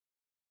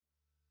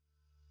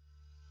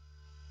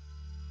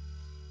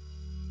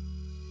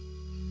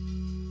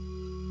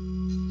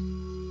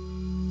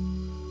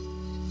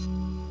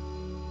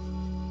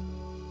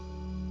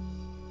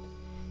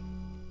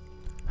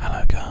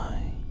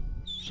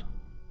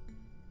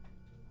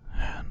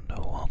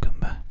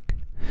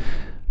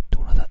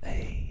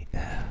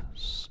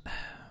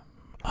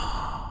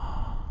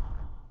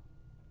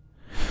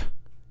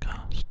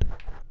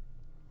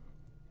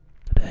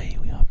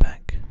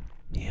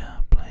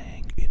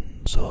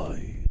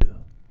Inside.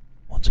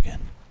 Once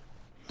again,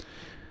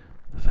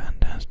 a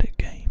fantastic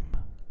game,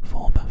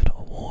 4 BAFTA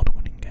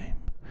award-winning game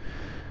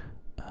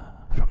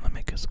from the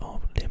makers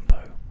of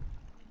Limbo.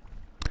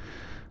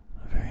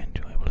 Very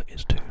enjoyable it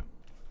is too.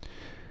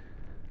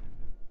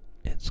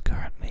 It's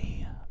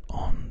currently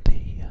on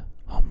the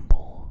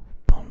Humble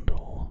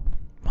Bundle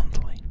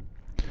monthly,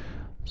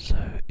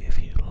 so if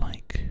you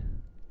like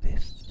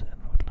this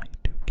and would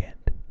like to get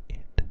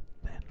it,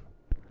 then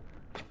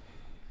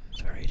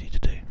it's very easy to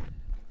do.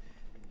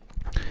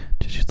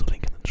 Just use the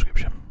link in the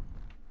description.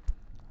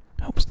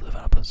 Helps the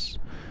developers,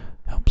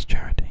 helps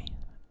charity,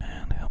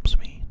 and helps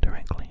me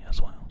directly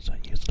as well. So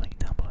use the link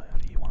down below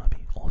if you want to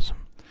be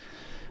awesome.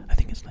 I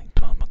think it's like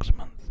 $12 a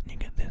month, and you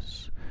get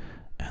this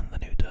and the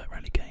new Dirt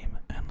Rally game,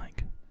 and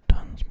like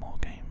tons more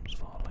games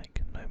for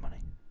like no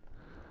money.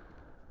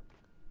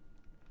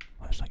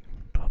 Well, it's like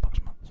 $12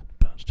 a month,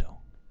 but still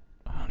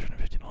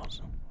 $150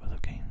 worth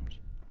of games,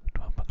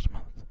 $12 a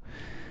month.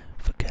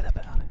 Forget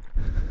about it.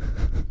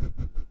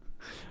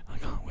 I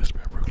can't whisper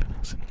a Brooklyn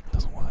accent, it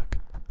doesn't work.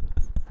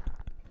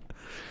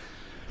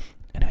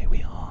 Anyway,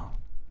 we are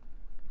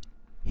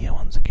here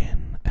once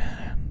again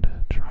and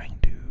trying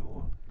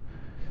to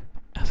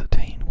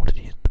ascertain what it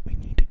is that we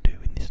need to do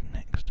in this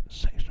next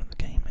section of the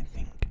game, I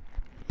think.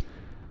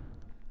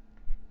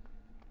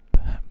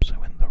 Perhaps I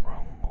went the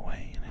wrong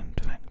way, and in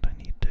fact I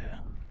need to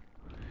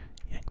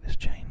yank this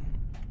chain.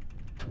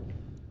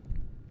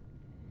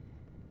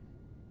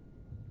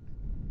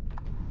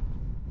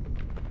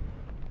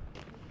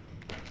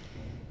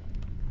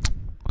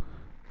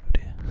 Oh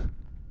dear.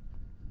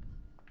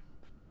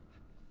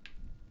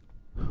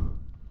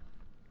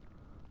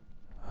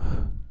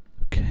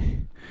 Okay.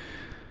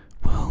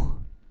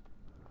 Well,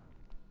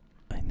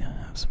 I now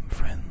have some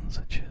friends,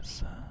 which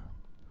is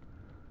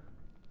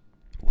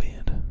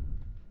weird.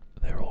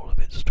 They're all a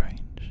bit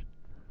strange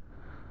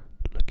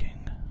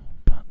looking,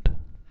 but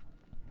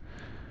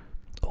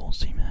all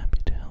seem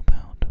happy to help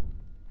out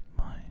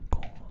my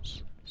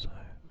cause, so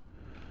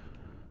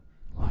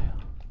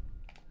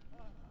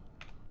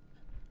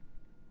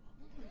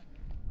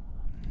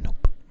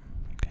nope.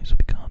 Okay, so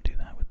we can't do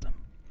that with them.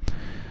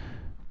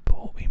 But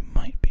what we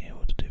might be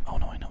able to do, oh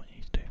no, I know what you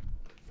need to do.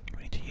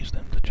 We need to use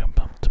them to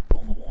jump up to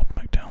pull the water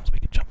back down, so we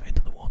can jump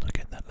into the water,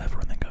 get that lever,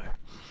 and then go.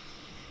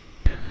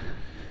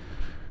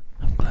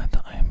 I'm glad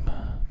that I'm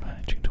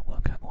managing to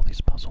work out all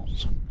these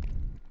puzzles,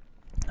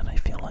 and I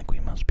feel like we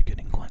must be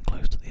getting quite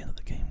close to the end of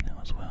the game now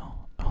as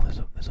well. Oh, there's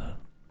an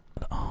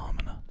arm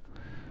and a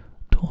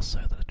torso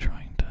that are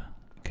trying to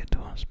get to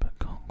us, but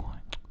can't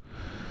quite.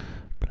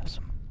 Bless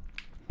them.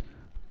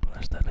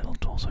 Bless their little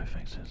torso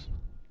faces.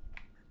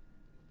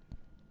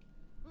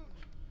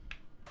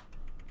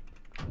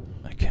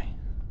 Okay,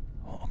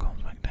 water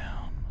comes back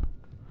down.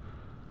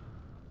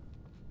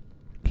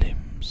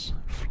 Limbs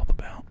flop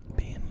about,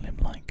 being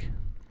limb-like.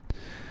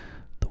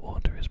 The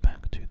water is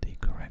back to the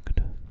correct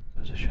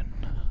position,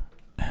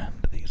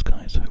 and these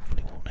guys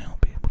hopefully will now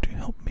be able to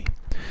help me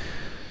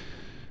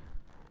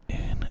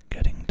in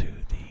getting to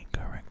the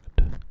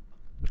correct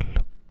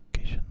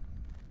location.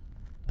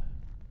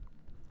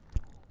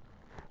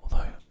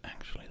 Although,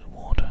 actually, the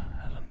water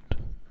hasn't.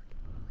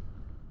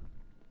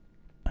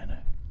 I know.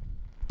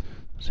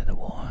 So the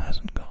water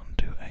hasn't gotten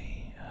to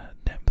a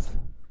depth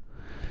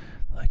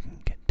that I can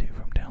get to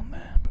from down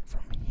there, but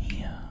from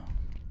here,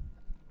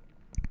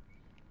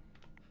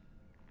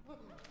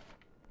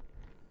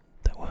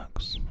 that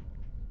works.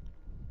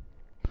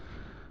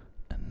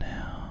 And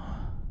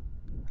now,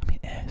 I mean,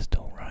 air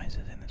still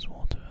rises in this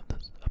water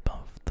that's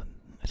above the.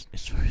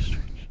 It's very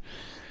strange.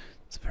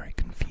 It's a very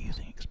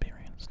confusing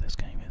experience, this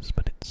game is,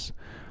 but it's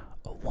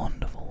a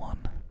wonderful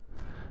one,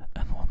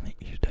 and one that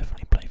you should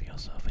definitely play for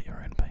yourself at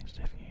your own pace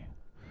if you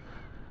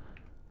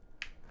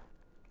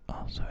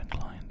are so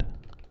inclined.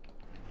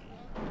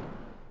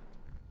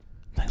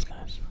 Thanks,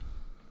 guys.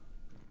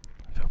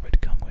 Feel free to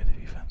come with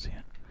if you fancy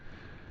it.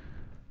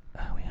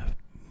 We have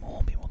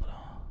more people that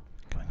are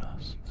coming with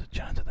us. There's a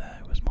janitor there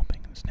who was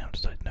mopping and has now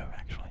decided no,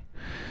 actually.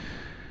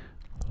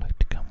 I'd like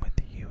to come with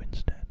you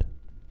instead.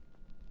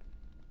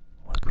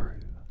 What a crew.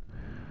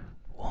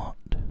 What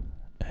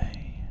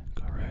a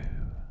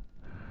crew.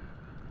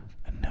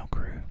 And now,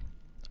 crew,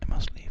 I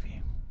must leave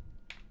you.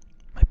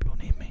 My people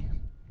need me.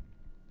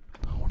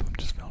 Oh, one of them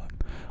just fell in.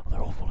 Oh,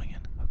 they're all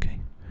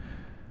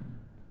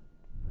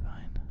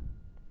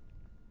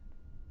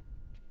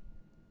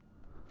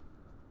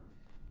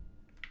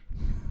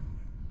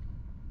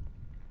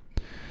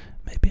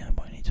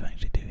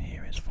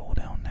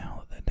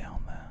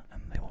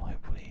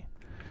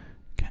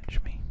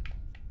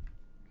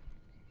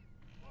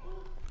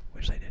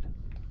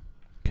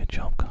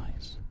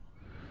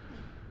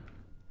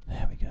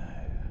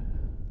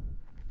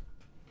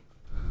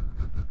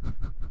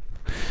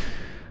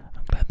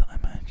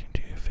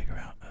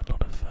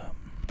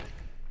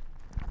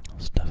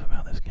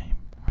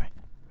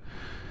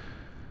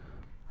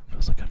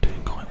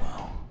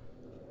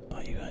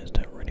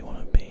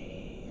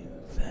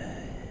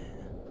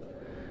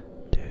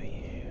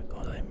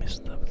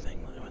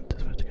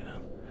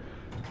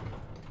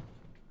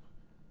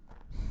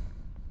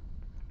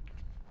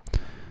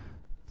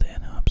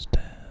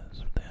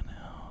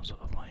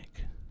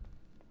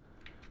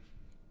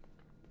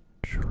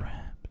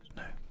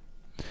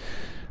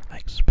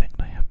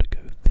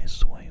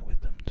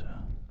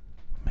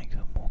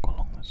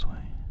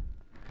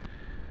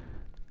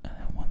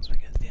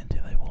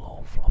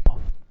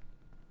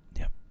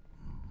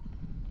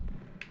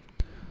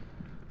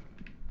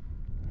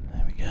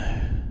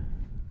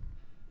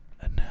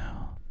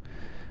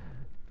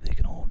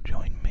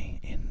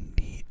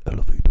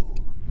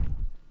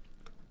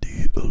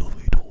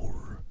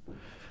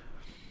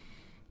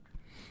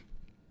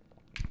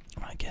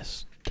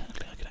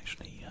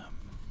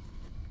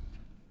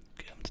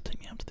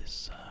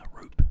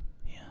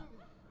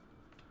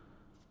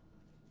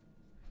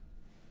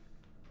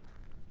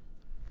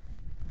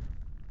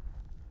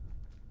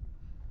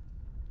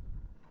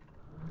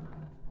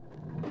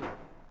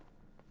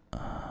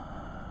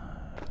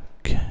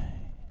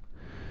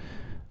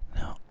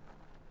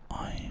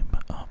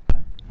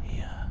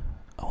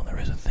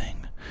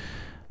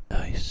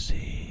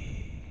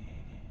see.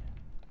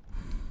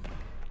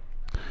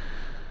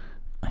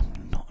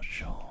 I'm not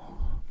sure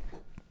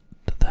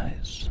that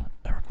is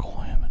a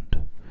requirement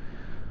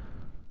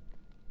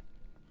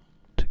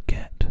to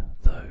get,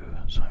 though,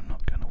 so I'm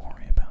not going to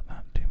worry about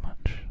that too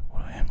much.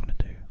 What I am going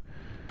to do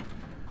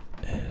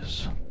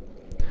is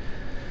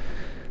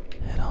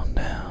head on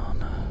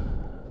down.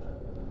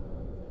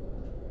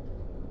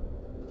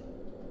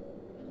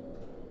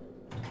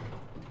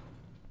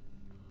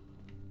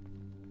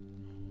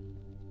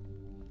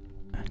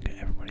 And get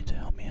everybody to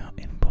help me out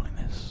in pulling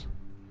this.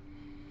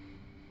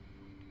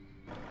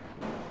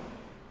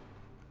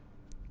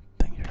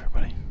 Thank you,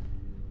 everybody.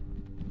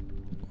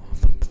 Oh,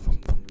 thump,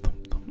 thump, thump,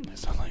 thump, thump. They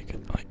sound like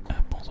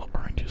apples or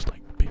oranges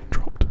being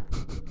dropped.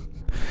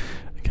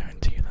 I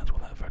guarantee you that's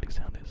what that voting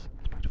sound is.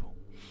 It's beautiful.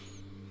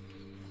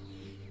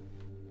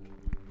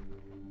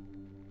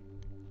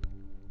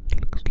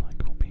 Looks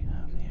like what we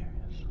have here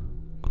is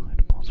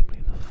quite possibly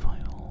the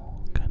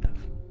final kind of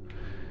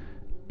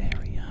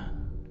area.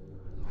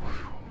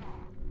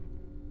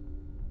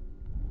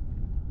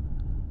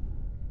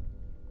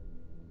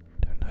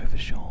 Don't know for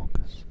sure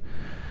because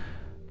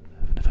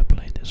I've never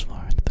played this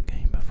far into the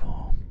game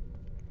before.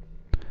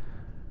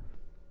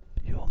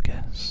 Your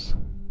guess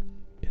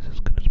is as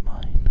good as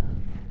mine.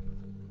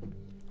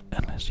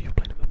 Unless you've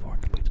played it before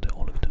and completed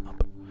all of it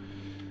up,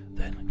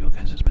 then your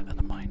guess is better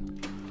than mine.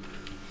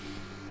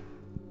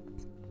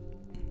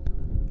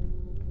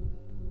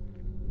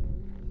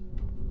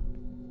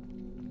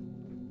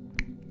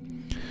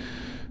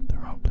 There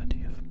are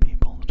plenty of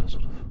people that are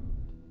sort of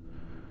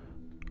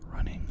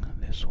running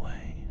this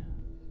way.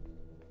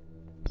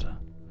 So,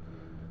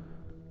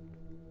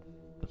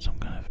 some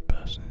kind of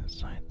person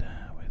inside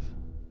there with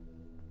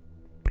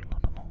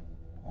blood on the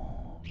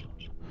walls.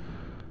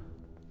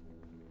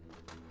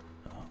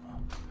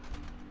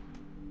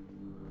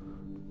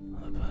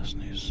 Another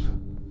person who's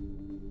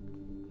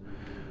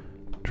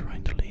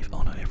trying to leave.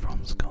 Oh no,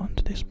 everyone's gone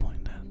to this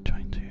point. They're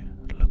trying to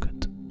look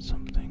at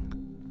something.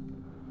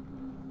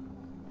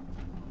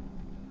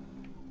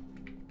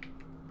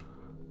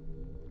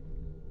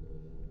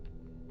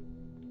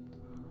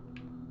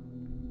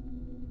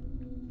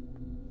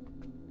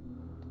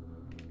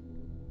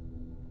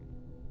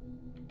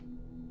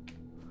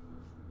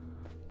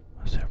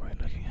 What's everybody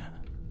looking at?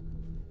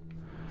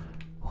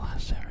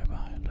 What's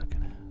everybody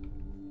looking at?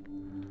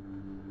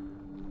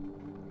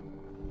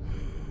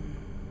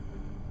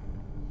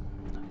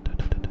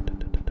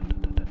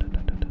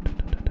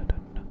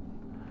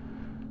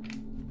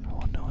 I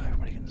wonder what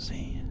everybody can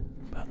see,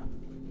 but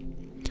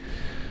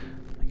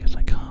I guess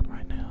I can't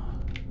right now.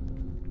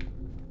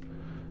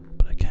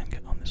 But I can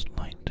get on this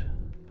light,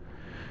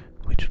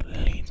 which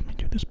leads me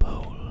to this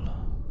pole,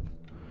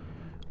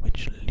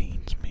 which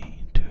leads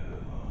me to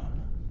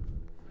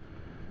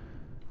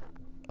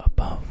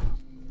above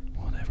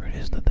whatever it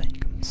is that they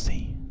can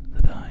see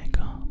that I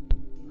can't.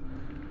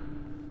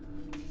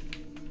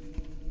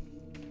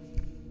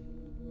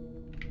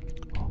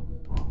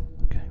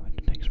 Okay,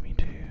 which takes me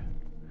to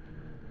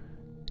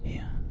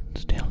here.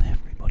 Still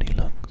everybody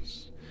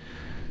looks.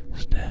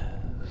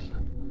 Stairs.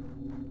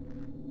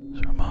 It's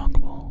a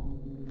remarkable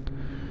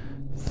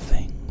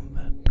thing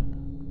that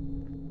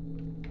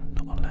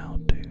I'm not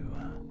allowed to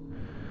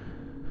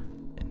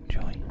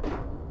enjoy.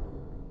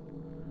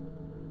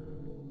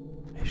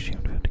 I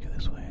assumed we had to go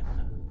this way,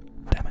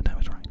 and damn it, I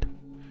was right.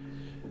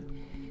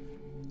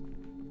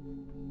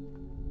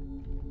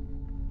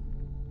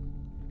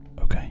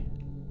 Okay.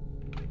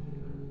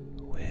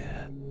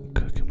 We're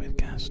cooking with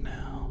gas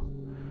now.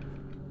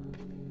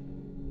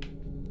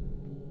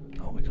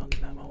 Oh, we can't do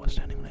that while we're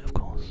standing on it, of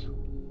course.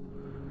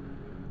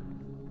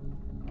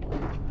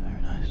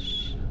 Very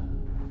nice.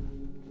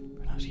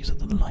 Very nice use of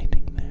the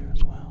lighting there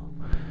as well.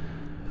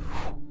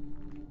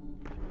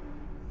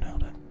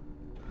 Nailed it.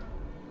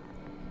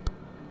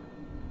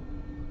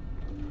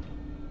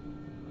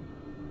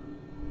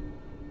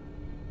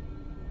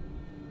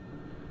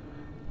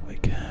 We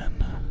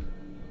can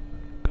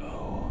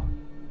go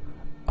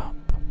up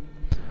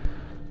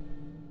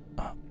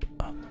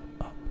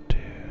to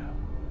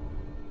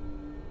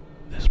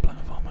this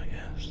platform, I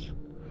guess.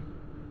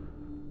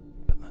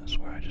 But that's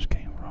where I just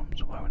came from,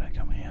 so why would I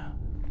come here?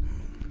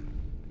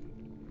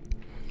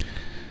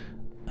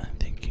 I'm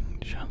thinking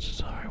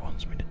chances are it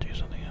wants me to do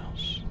something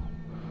else.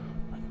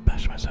 Like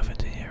bash myself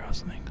into here or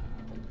something.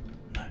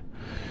 No.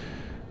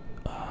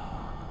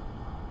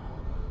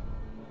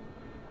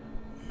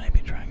 Maybe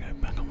try and go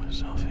back on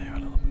myself here a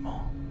little bit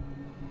more.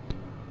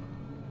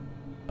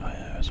 Oh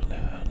yeah, there's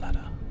a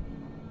ladder.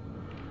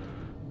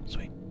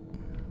 Sweet.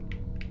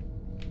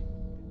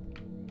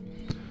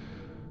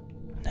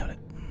 Nailed it.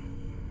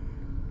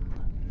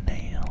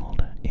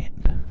 Nailed it.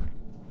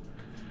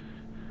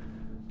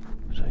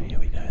 So here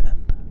we go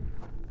then.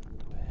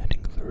 We're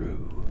heading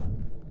through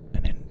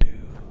and into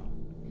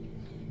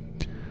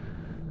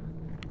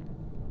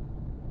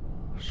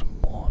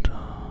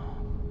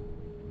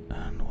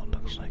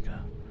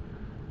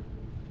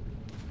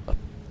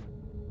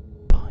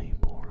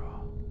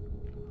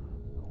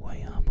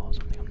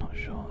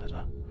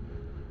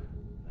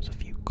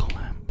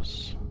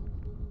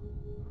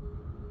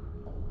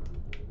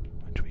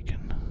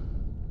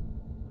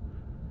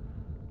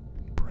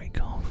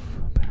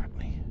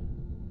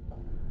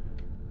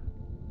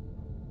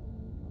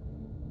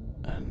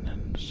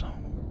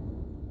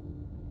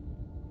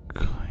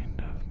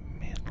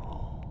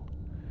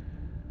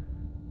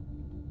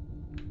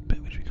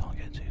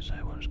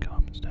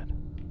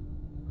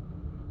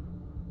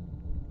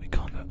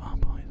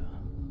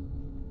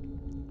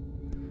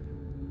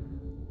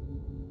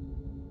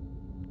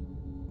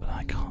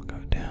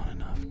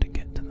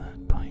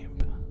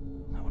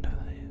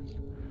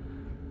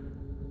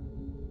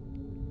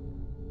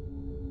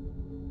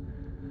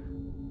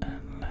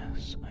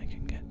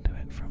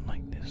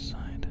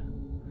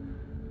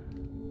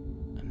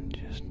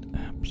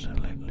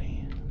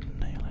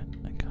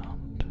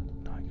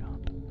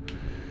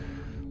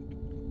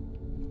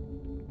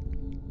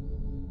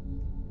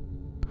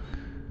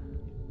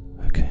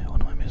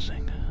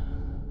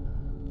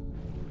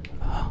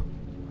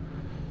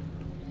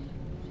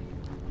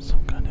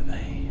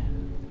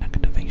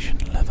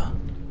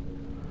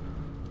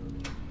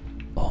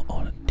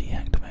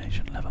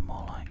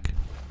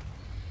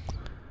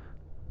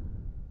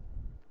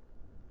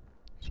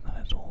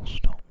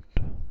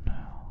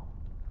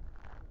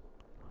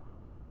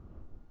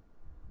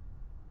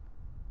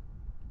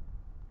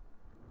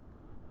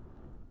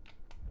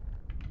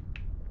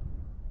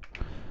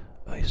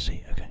I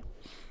see, okay.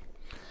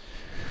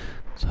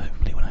 So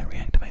hopefully when I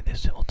reactivate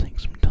this it will take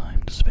some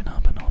time to spin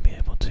up and I'll be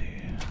able to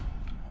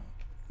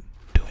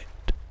do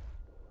it.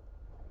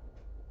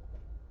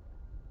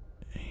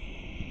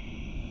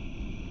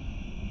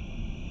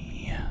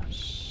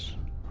 Yes.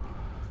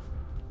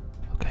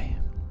 Okay.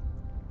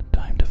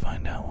 Time to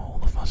find out what all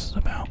the fuss is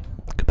about.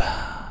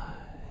 Goodbye.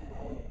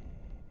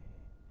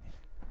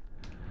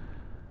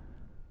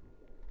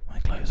 My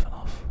clothes fell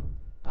off.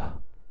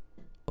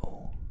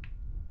 Oh.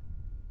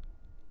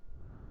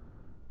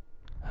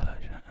 Hello,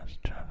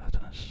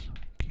 Gelatinous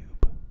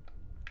Cube.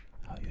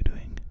 How are you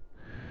doing?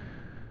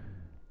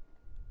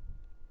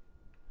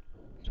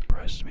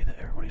 Surprises me that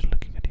everybody's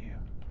looking at you.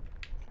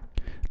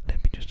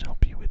 Let me just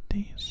help you with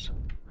these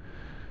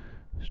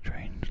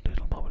strange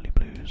little bubbly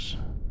blues.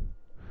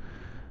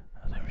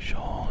 And I'm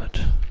sure that.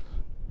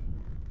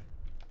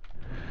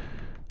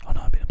 Oh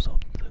no, I've been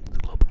absorbed into the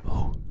glob.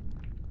 Oh,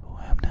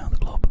 I am now the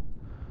glob.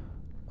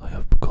 I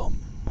have become.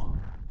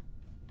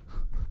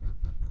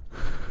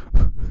 I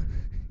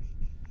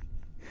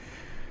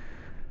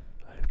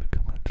have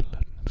become a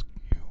gelatinous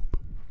cube.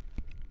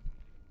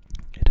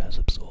 It has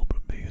absorbed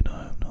me and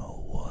I am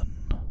now one.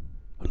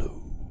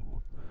 Hello.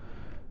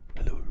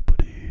 Hello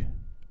everybody.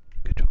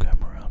 Get your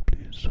camera out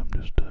please. I'm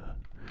just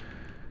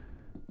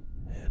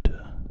here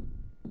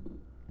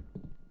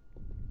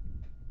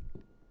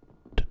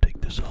to take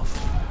this off.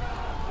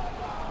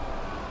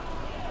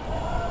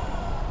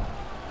 Oh.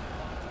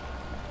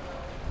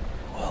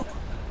 Well,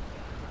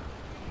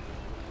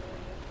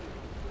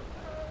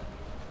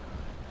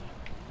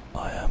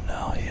 I am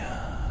now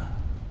here.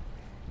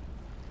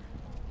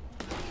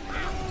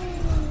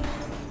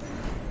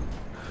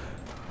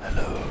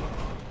 Hello.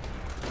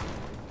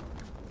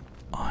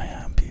 I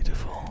am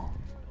beautiful.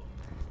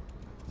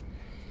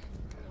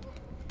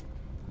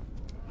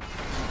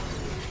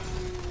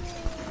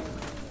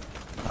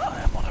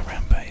 I am on a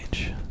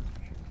rampage.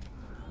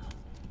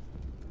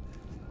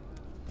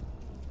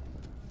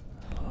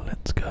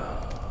 Let's go,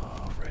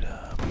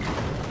 freedom.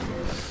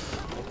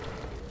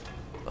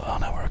 Oh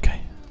no, we're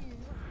okay.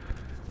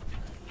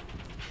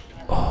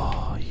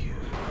 Oh, you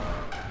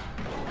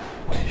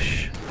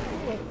wish.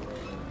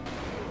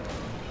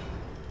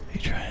 You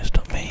trying to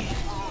stop me?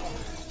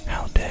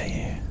 How dare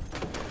you?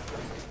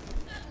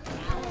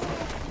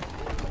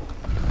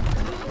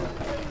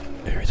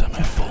 Every time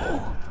I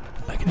fall,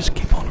 I can just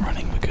keep on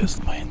running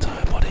because my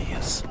entire body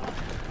is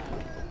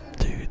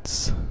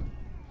dudes.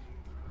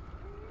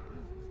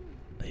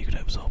 Are you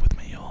gonna absorb with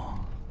me or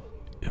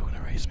you're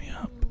gonna raise me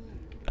up?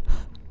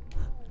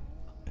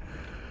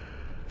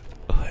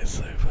 Oh, that's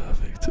so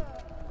perfect.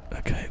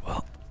 Okay,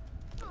 well,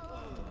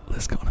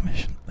 let's go on a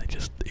mission.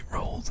 It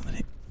rolls and then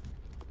it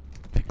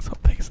picks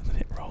up pace and then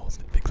it rolls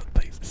and it picks up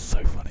pace. It's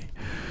so funny.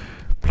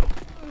 Plop.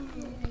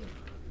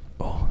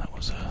 Oh, that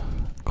was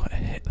quite a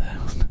hit there,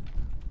 wasn't it?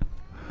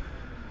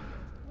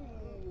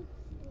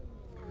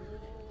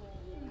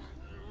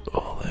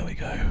 Oh, there we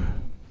go.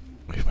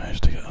 We've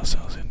managed to get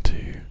ourselves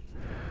into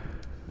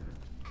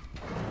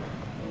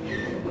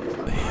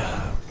the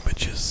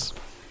which has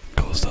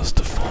caused us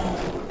to fall.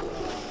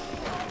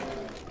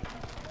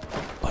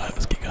 Alright,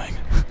 let's keep going.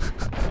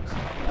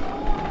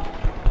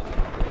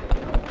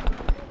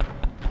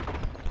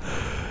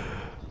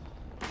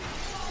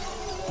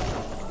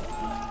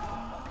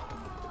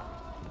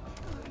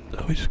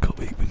 Oh,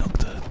 we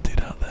knocked a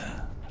dude out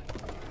there.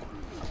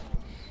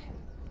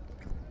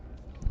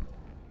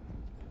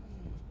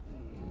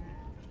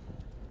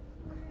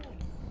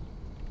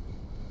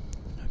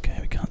 Okay,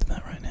 we can't do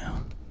that right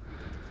now.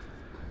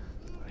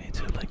 We need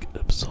to like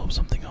absorb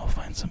something or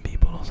find some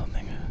people or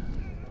something.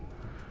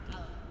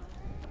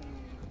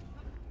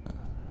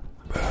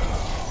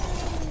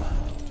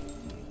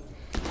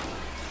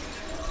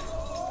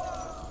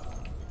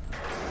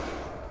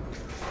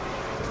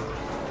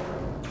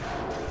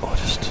 Or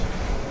just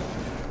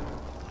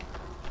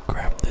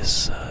grab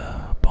this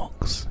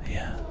box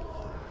here.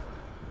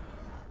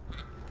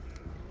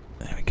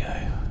 There we go.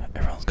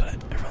 Everyone's got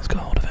it. Everyone's got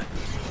hold of it.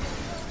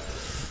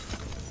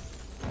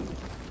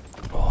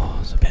 Oh,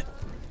 there's a bit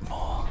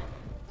more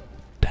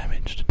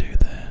damage to do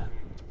there.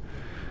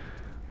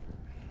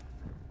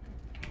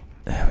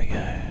 There we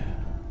go.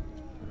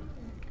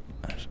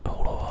 Let's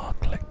hold of our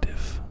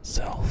collective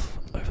self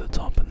over the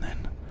top and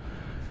then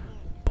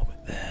pop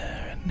it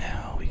there, and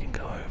now we can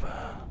go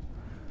over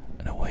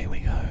and away we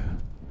go.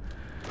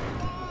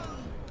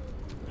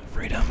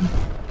 Freedom.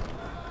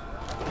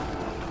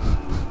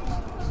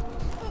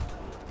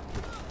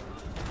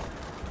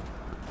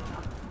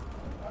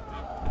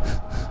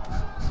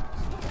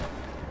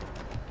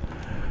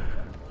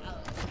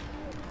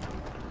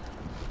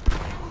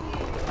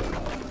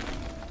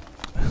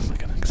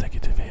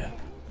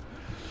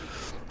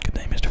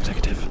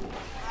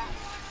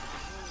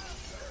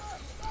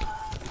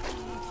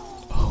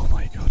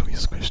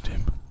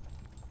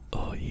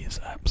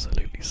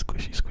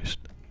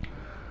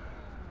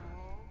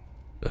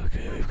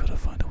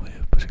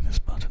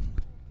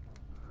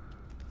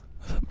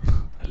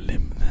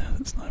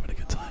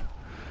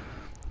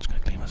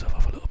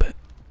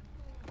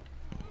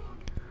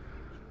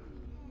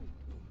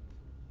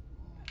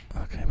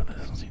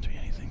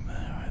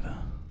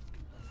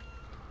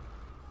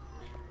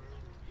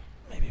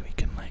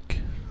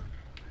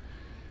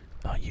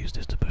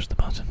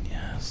 button,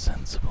 yeah,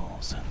 sensible,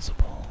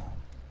 sensible.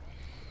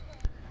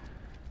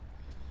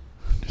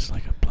 Just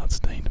like a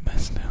bloodstained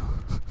mess now.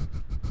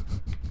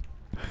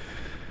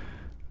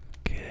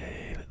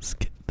 Okay, let's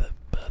get the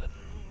button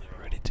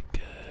ready to go.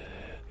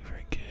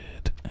 Very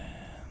good,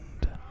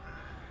 and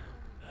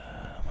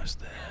almost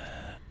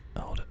there.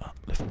 Hold it up,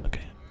 lift it.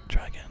 Okay,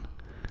 try again.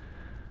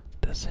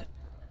 Does it?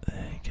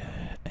 There you go.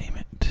 Aim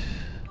it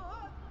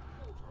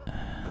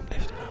and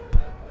lift it up.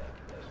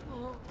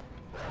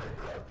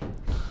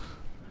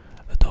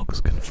 The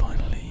dogs can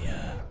finally.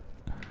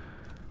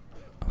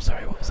 I'm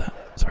sorry. What was that?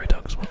 Sorry,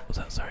 dogs. What was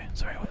that? Sorry.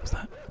 Sorry. What was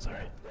that?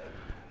 Sorry.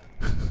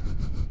 The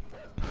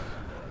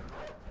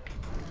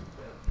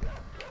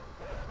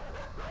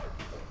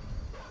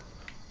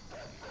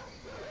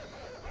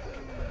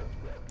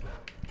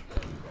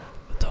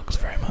dogs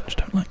very much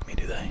don't like me,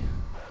 do they?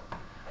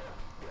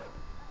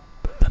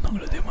 But they're not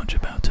going to do much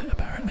about it,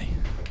 apparently.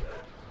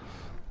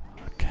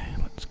 Okay,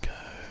 let's go.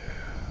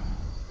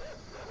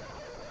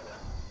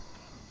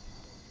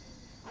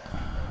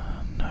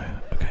 No,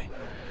 okay.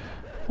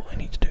 What I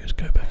need to do is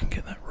go back and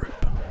get that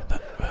rope,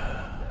 that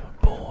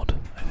board,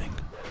 I think.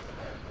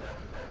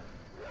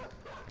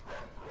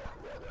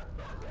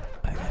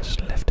 I think I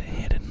just left it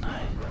here, didn't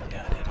I?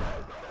 Yeah, I did.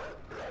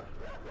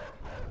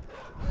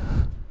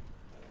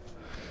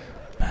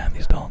 Man,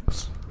 these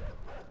dogs.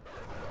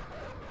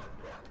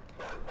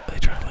 They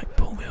try to like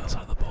pull the other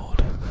side of the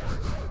board.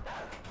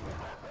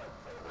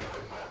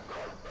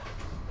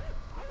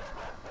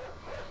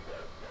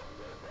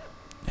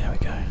 There we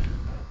go.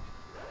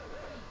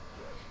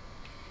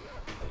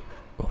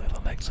 All the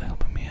other legs are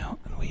helping me out,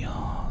 and we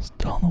are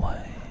still on the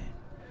way.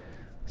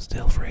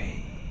 Still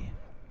free.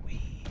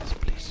 Wheeze,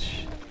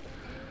 please.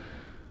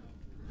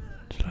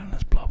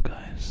 Gelatinous blob,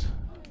 guys.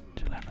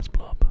 Gelatinous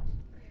blob.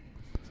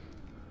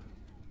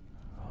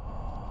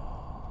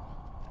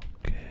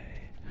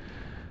 Okay.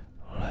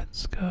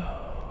 Let's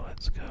go.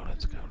 Let's go.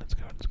 Let's go. Let's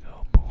go. Let's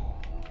go.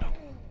 Nope.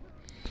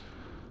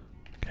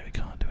 Okay, we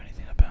can't do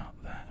anything about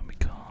that, and we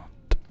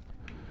can't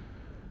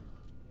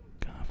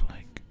kind of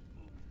like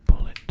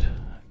pull it.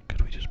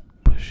 Could we just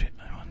push it?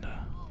 I wonder.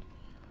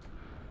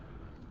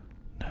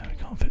 No, we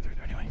can't fit through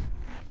there anyway.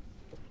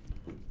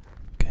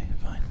 Okay,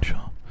 fine,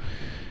 sure.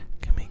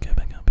 Can we go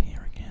back up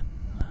here again?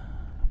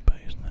 By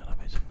using the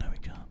elevator? No, we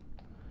can't.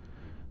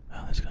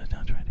 Oh, this guy's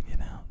now trying to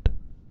get out.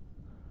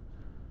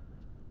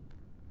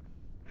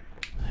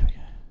 There we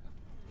go.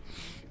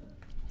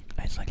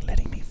 It's like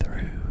letting me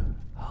through.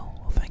 Oh,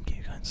 well, thank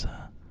you, kind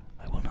sir.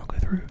 I will not go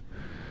through.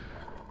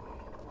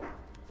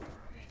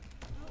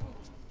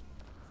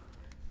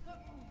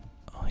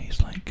 Oh,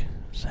 he's like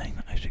saying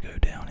that I should go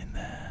down in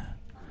there.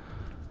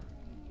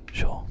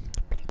 Sure.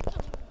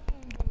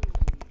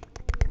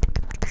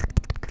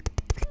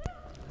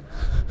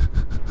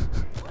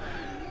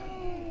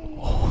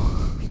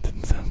 Oh, it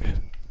didn't sound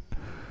good.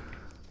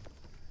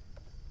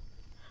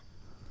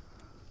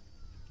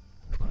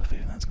 I've got a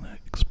feeling that's going to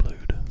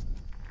explode.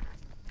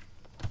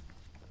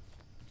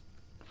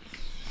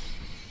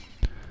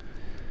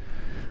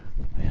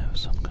 We have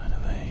some kind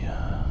of a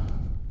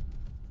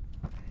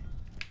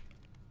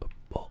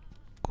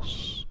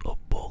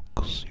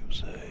box, you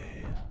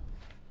say?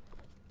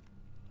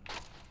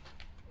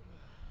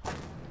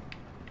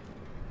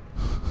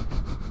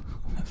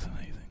 That's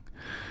amazing.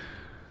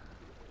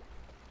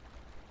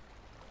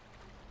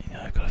 You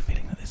know, I've got a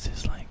feeling that this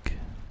is like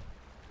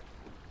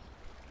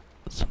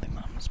something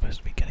that I'm supposed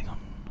to be catching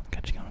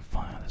on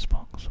fire, this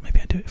box. Maybe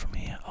I do it from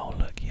here. Oh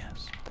look,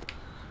 yes.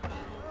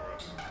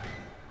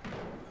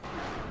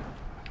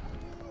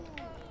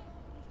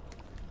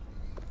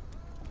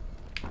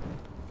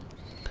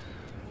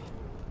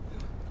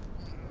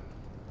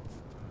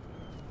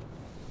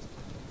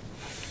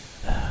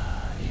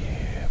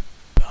 You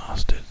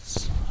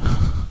bastards.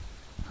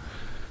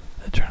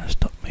 They're trying to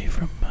stop me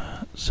from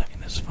setting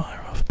this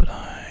fire off, but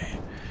I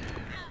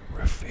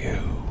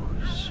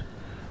refuse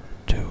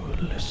to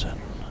listen.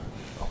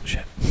 Oh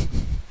shit.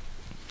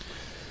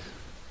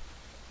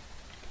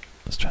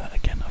 Let's try that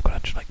again. I've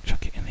got to like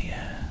chuck it in the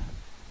air.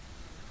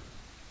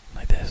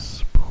 Like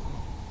this.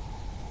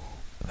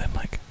 Then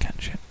like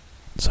catch it.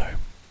 So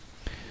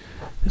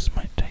this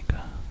might take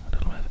a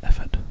little bit of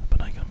effort,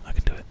 but I can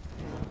do it.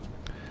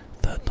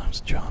 Third time's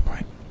the charm,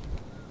 right?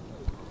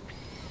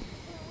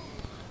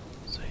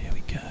 So here we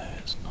go.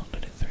 Let's not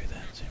let it through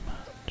there too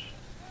much.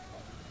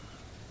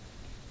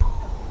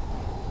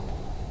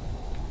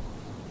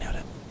 Nailed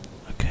it.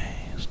 Okay,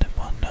 step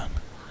one done.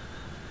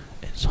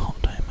 It's hot,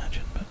 I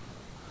imagine, but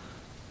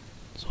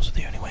it's also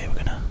the only way we're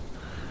gonna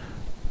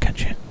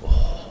catch it.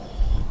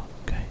 Oh,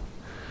 okay.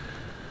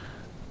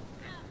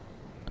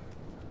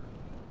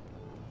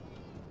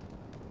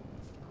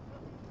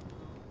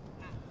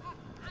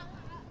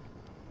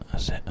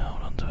 That's it.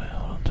 Hold on to it.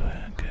 Hold on to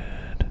it.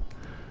 Good.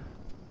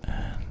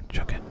 And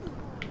chuck it.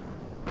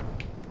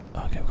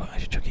 Okay, we've got to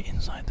actually chuck it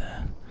inside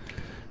there.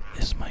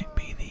 This might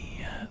be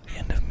the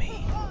end of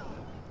me.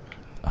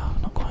 Oh,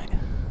 not quite.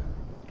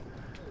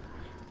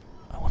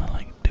 I want to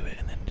like do it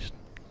and then just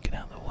get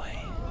out of the way.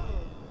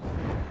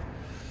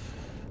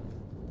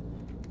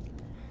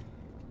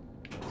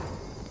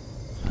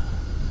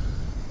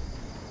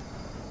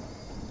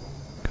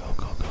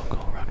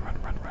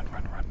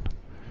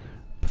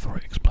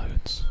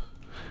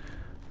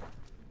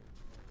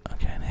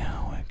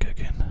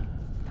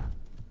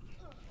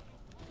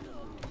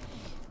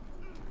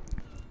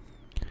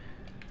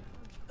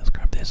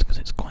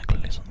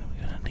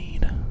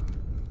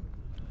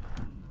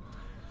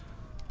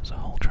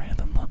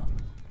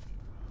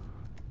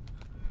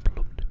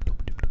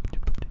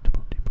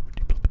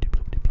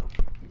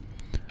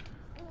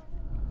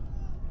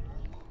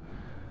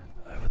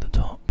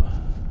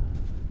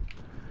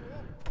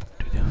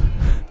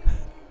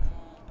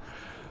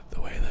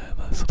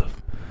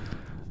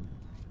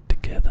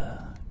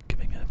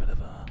 bit of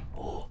a...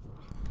 Oh.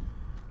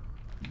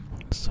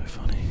 It's so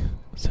funny.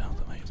 It sounds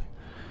amazing.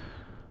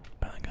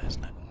 And then goes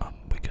up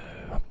we go,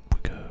 up we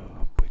go,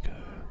 up we go,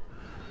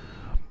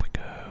 up we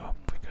go, up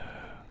we go.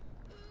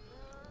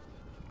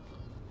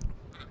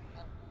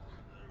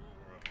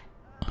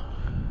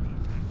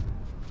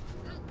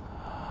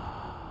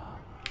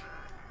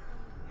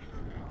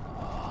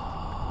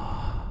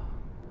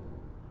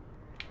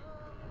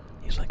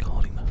 He's like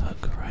holding the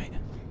hook, right?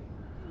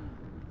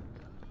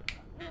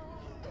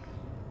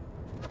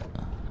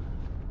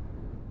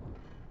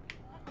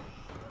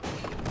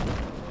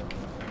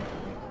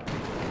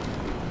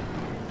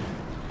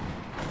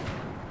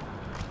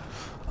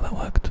 Well, that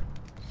worked.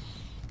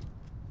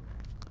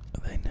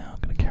 Are they now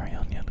going to carry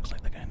on? Yeah, looks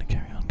like they're going to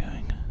carry on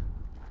going.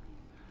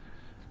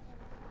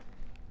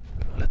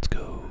 Let's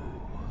go.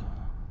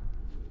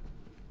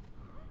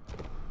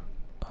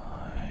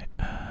 I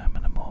am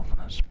an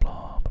amorphous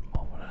blob,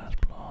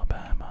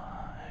 am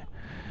I?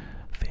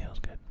 Feels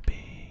good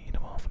being an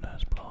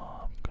amorphous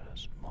blob,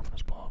 because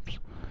amorphous blobs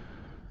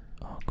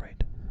are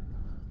great.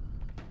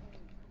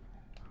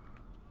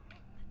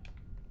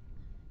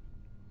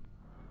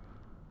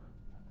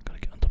 Gotta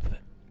get on top of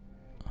it.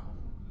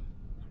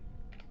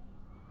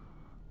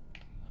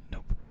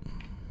 Nope.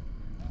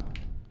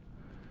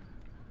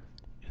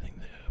 You think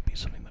there would be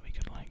something that we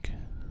could like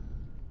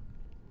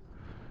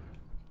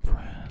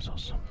press or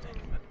something,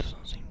 but it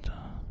doesn't seem to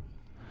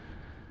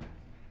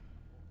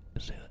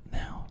say that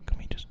now. Can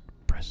we just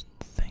press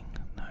the thing?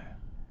 No.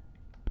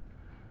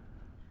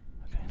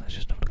 Okay, let's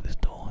just have a look at this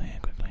door here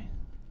quickly.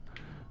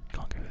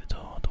 Can't go through the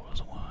door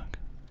doesn't work.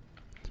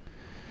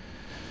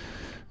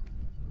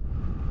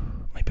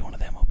 Maybe one of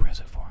them will press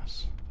it for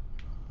us.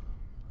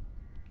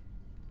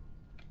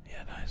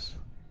 Yeah, nice.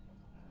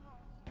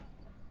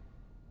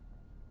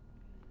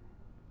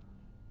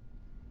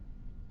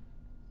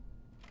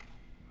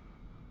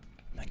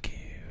 Thank you,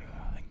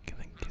 thank you,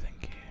 thank you,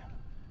 thank you.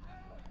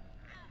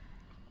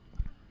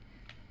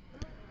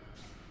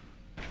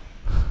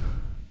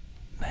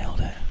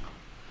 Nailed it.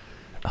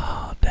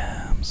 Oh,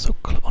 damn, so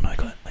close. Oh no, I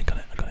got it, I got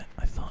it, I got it.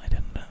 I thought I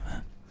didn't do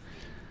that.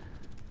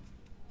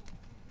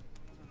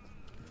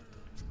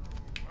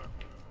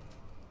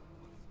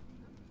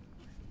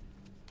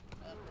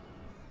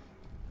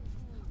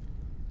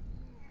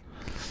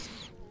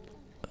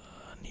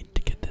 Need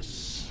to get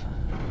this.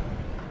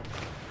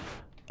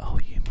 Oh,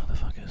 you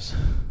motherfuckers.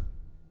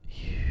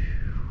 You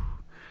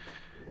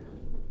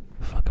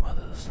fuck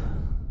mothers.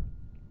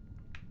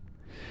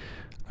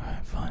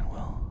 Alright, fine,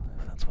 well,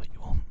 if that's what you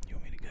want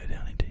me to go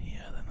down into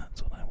here, then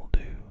that's what I will do.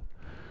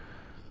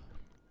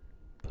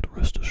 But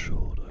rest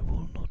assured, I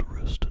will not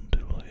rest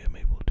until I am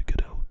able to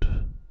get out.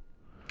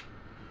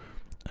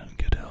 And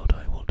get out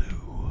I will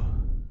do.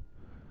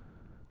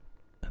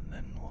 And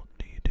then what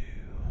do you do?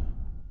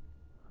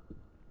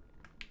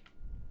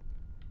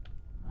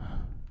 Huh?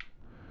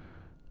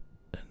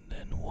 And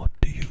then what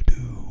do you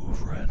do,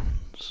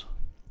 friends?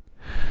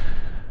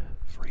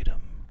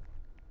 Freedom.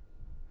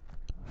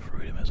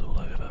 Freedom is all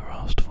I've ever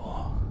asked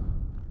for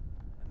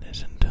in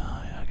this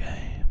entire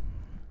game,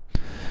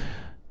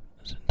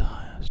 this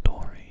entire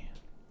story.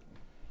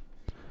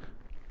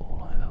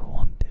 All I've ever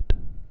wanted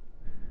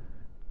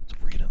is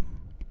freedom.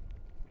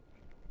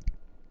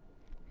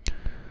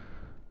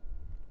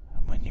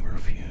 And when you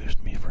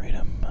refused me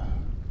freedom,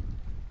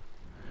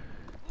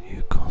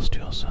 you cost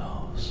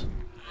yourselves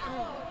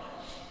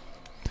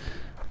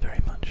very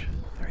much,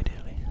 very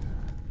dearly.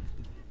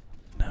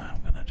 Now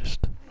I'm gonna just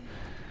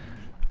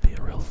be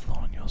a real thorn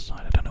on your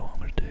side. I don't know what I'm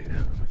going to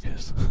do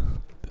because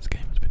this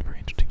game has been very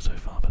interesting so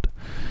far, but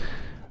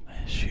I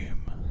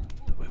assume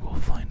that we will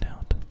find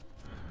out.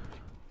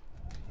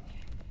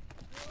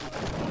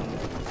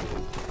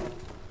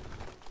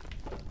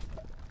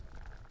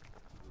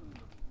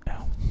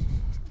 Ow.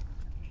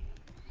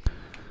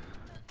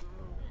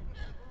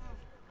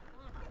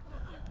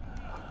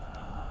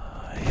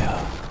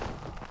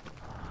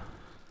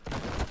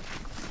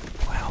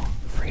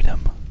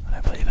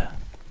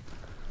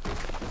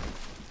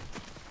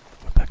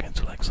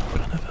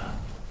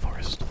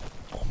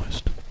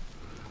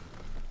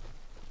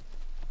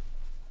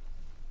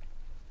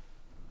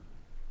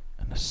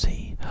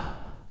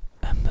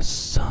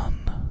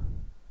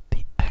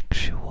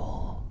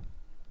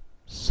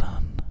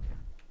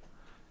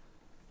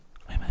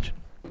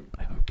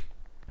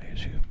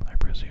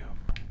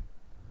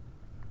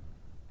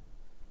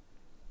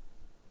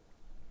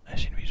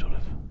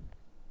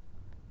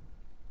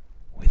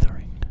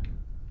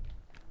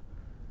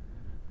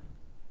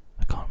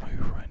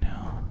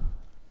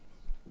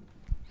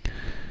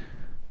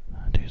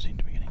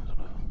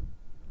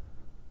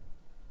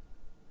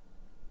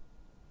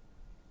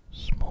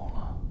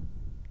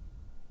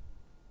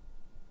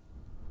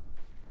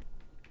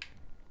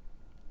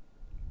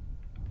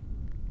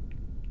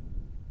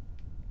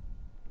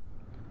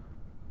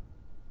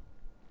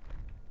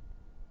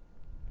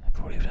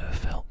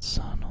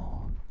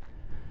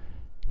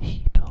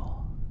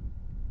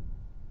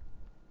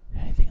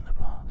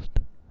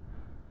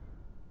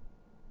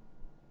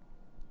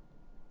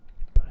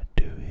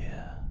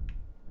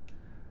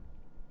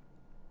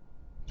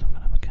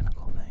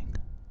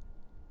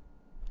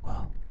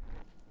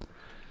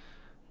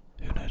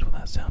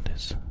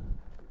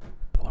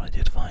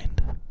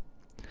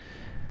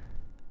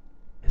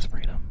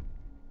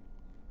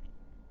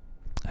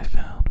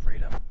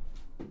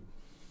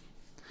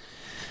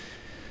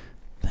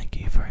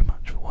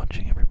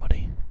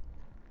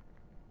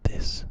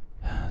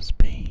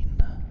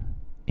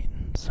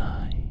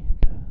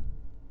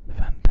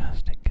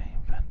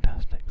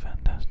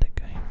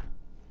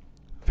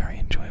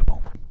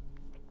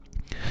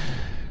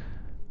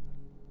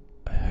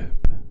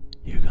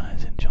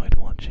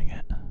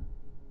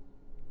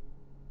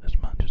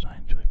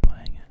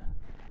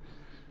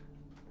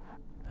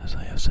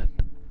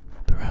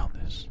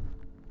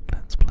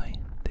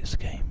 this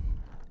game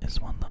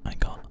is one that